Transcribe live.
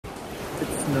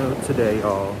snow today,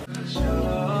 y'all.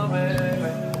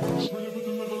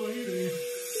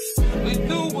 We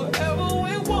do whatever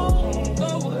we want,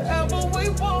 love whatever we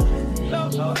want,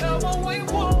 love however we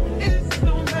want, it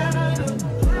don't matter.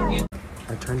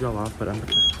 I turned y'all off, but I'm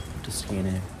just scan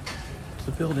it to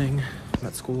the building. I'm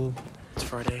at school. It's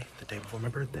Friday, the day before my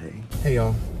birthday. Hey,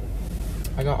 y'all.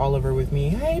 I got Oliver with me.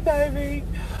 Hey, baby.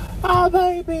 Oh,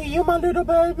 baby. You my little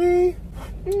baby.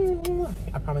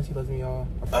 I promise he loves me, y'all.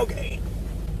 Okay.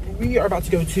 We are about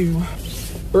to go to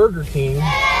Burger King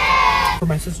for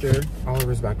my sister.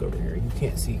 Oliver's back over here. You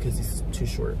can't see because he's too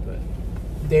short, but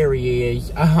there he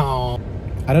is. Oh.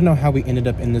 I don't know how we ended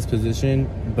up in this position,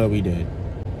 but we did.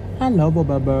 Hello,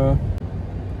 Bubba.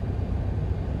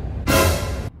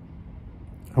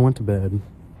 I went to bed.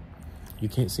 You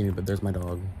can't see me, but there's my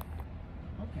dog.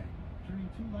 Okay, turning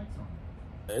 2 lights on.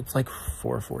 It's like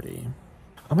 4:40.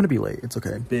 I'm gonna be late. It's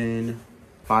okay. Been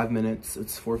 5 minutes.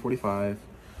 It's 4:45.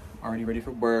 Already ready for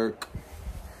work.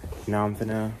 Now I'm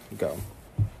finna go.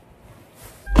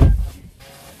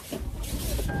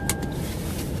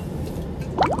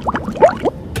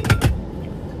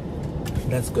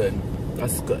 That's good.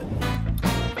 That's good.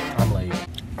 I'm late.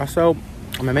 Also,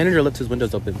 my manager left his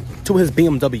windows open to his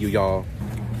BMW, y'all.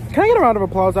 Can I get a round of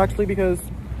applause, actually, because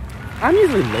I'm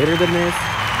usually later than this,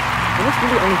 and it's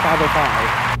really only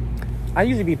 5:05. I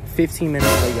usually be 15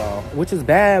 minutes late, y'all, which is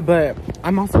bad, but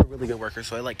I'm also a really good worker,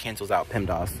 so it like cancels out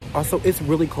PEMDAS. Also, it's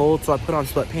really cold, so I put on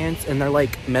sweatpants, and they're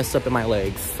like messed up in my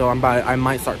legs, so I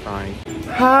might start crying.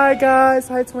 Hi, guys.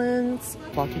 Hi, twins.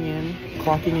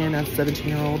 Clocking in as a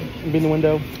 17-year-old. Be in the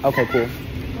window. Okay, cool.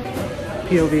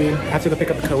 POV. I have to go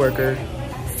pick up a coworker.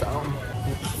 So,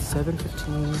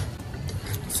 7:15.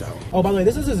 So. Oh, by the way,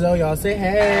 this is Azelle, y'all. Say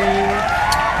hey.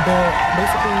 But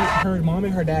basically, her mom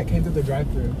and her dad came through the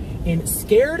drive-thru and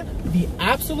scared the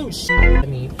absolute shit out of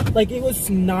me. Like, it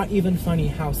was not even funny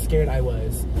how scared I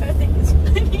was. I think it's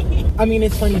funny. I mean,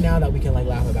 it's funny now that we can like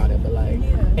laugh about it, but like,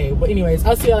 yeah. Hey, but anyways,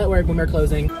 I'll see y'all at work when we're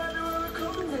closing.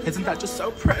 Isn't that just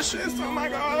so precious? Oh my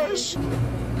gosh.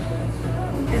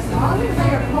 It's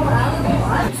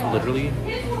literally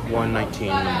 1:19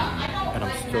 and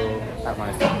I'm still at my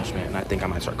establishment and I think I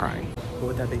might start crying. But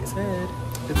with that being said,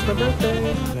 it's my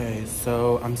birthday. Okay,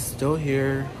 so I'm still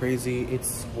here. Crazy.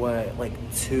 It's what, like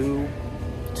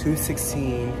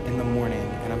 2:16 in the morning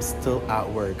and I'm still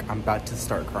at work. I'm about to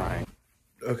start crying.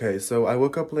 Okay, so I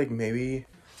woke up like maybe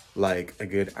like a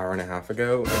good hour and a half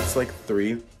ago. It's like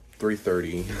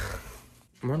 3:30.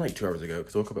 More like 2 hours ago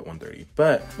because I woke up at 1:30.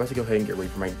 But I'm about to go ahead and get ready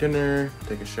for my dinner,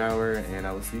 take a shower, and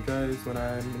I will see you guys when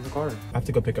I'm in the car. I have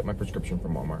to go pick up my prescription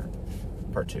from Walmart.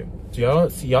 Part 2. So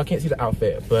y'all can't see the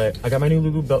outfit, but I got my new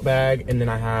Lulu belt bag, and then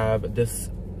I have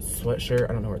this sweatshirt.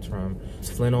 I don't know where it's from.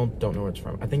 It's flannel. Don't know where it's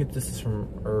from. I think this is from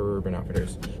Urban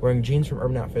Outfitters. Wearing jeans from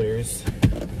Urban Outfitters.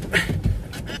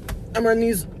 I'm wearing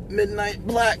these midnight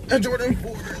black Jordan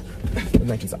 4 with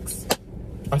Nike socks.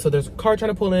 Also, there's a car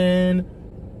trying to pull in.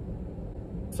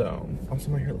 So, also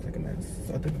my hair looks like a mess.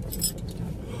 So I think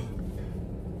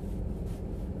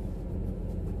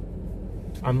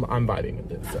I'm about to I'm vibing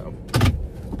with it, so.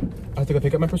 I have to go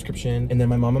pick up my prescription, and then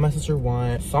my mom and my sister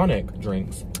want Sonic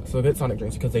drinks. So I get Sonic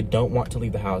drinks because they don't want to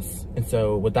leave the house. And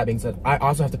so with that being said, I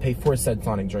also have to pay for said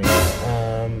Sonic drinks.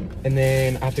 And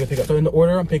then I have to go pick up, so in the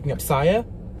order, I'm picking up Saya,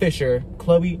 Fisher,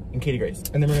 Chloe, and Katie Grace.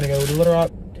 And then we're gonna go to Little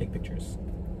Rock, take pictures.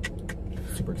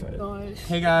 Super excited. Gosh.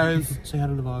 Hey guys, say hi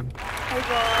to the vlog. Hey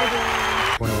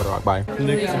guys. Going to Little Rock, bye. I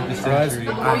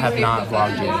have not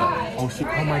vlogged yet. Oh shit,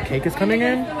 oh my cake is coming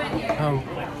in? Oh.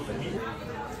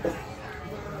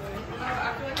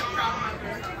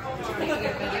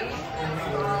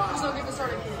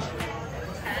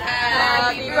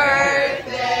 Happy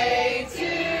birthday to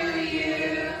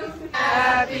you.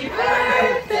 Happy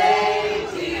birthday,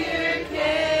 dear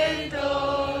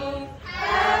Kendall.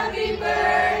 Happy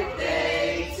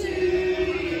birthday to you.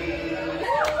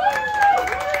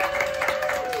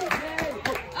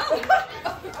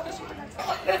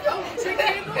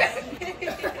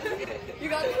 You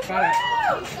got it.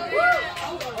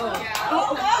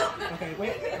 Okay,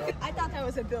 wait. I thought that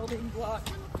was a building block.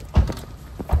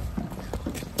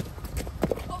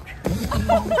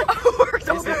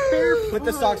 Put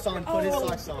the socks on. Put his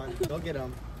socks on. Go get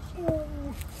him.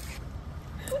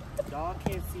 Y'all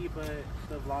can't see, but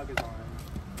the vlog is on.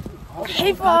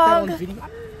 Hey vlog.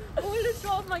 I wanted to show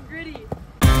off my gritty.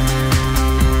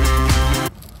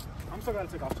 I'm still gonna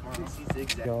take off tomorrow.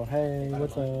 Yo, hey,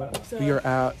 what's up? We are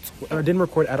at. I didn't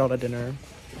record at all at dinner,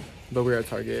 but we're at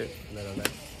Target.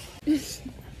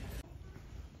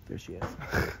 There she is.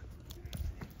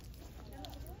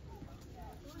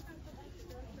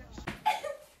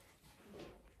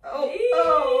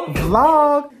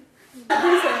 vlog.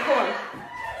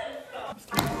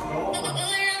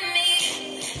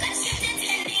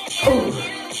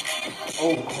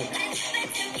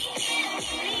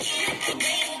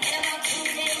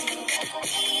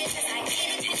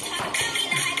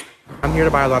 I'm here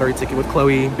to buy a lottery ticket with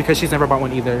Chloe because she's never bought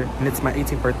one either, and it's my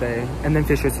 18th birthday. And then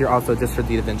Fisher's here also just for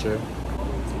the adventure.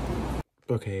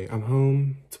 Okay, I'm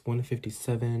home. It's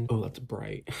 1:57. Oh, that's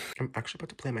bright. I'm actually about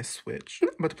to play my Switch. I'm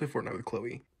about to play Fortnite with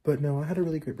Chloe. But no, I had a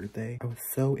really great birthday. I was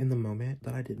so in the moment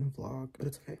that I didn't vlog, but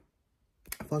it's okay.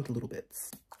 I vlogged a little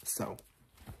bits. So,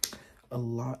 a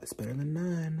lot is better than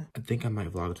none. I think I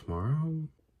might vlog tomorrow.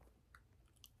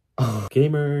 Oh,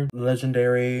 gamer,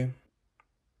 legendary.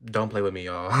 Don't play with me,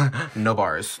 y'all. No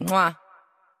bars. Mwah.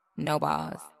 No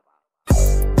bars.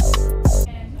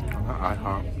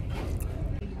 IHOP.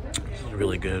 This is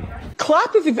really good.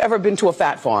 Clap if you've ever been to a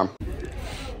fat farm.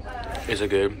 Is it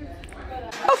good?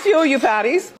 A few you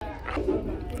fatties. Oh,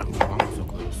 I'm so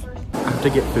close. I have to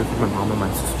get food for my mom and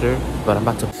my sister, but I'm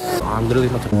literally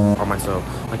about to on myself.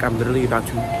 Like, I'm literally about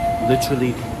to,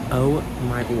 oh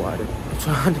my god. I'm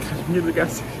trying to get near the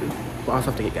gas station. But I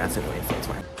also have to get gas anyway, so it's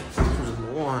fine. This is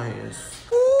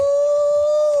nice.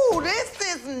 Ooh,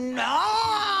 this is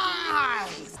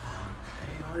nice.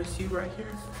 Y'all see right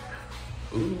here?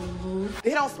 Ooh.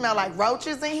 It don't smell like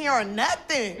roaches in here or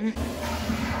nothing.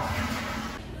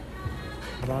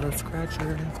 A lot of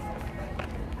scratchers.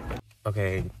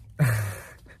 Okay. I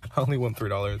only won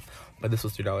 $3, but this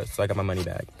was $2, so I got my money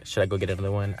back. Should I go get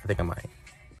another one? I think I might.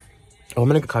 Oh, I'm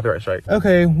gonna get copyright strike.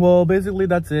 Okay, well, basically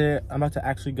that's it. I'm about to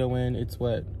actually go in. It's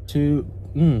what?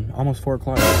 Almost 4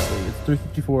 o'clock actually. It's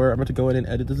 3:54. I'm about to go in and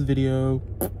edit this video.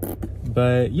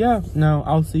 But yeah, no,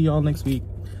 I'll see y'all next week.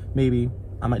 Maybe.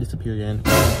 I might disappear again.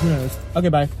 Who knows? Okay,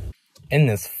 bye. In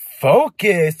this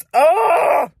focus.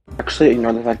 Oh! Actually,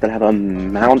 ignore the fact that I have a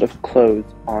mound of clothes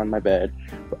on my bed.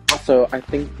 But also, I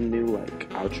think the new,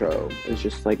 outro is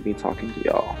just, me talking to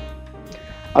y'all.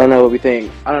 I don't know what we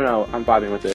think. I don't know. I'm vibing with it.